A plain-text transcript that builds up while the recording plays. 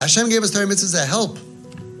Hashem gave us Torah mitzvahs to help.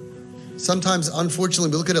 Sometimes, unfortunately,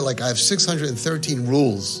 we look at it like I have 613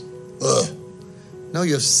 rules. Ugh. No,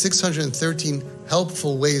 you have 613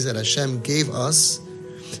 helpful ways that Hashem gave us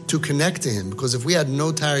to connect to Him. Because if we had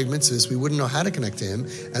no Torah mitzvahs, we wouldn't know how to connect to Him.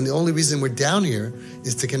 And the only reason we're down here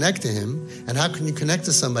is to connect to Him. And how can you connect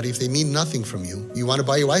to somebody if they need nothing from you? You want to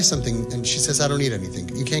buy your wife something and she says, I don't need anything.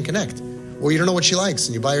 You can't connect. Or you don't know what she likes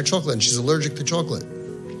and you buy her chocolate and she's allergic to chocolate.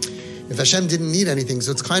 If Hashem didn't need anything,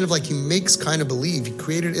 so it's kind of like He makes kind of believe, He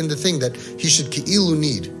created in the thing that He should ki'ilu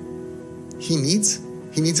need. He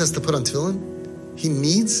needs us to put on tefillin? He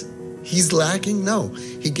needs? He's lacking? No.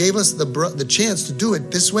 He gave us the chance to do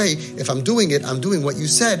it this way. If I'm doing it, I'm doing what you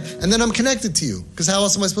said, and then I'm connected to you. Because how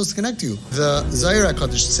else am I supposed to connect to you? The Zohar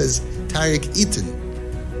HaKadosh says, Tarik Itin,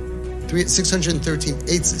 613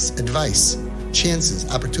 eitzes, advice,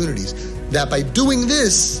 chances, opportunities, that by doing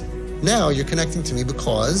this, now you're connecting to me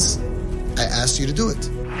because I asked you to do it.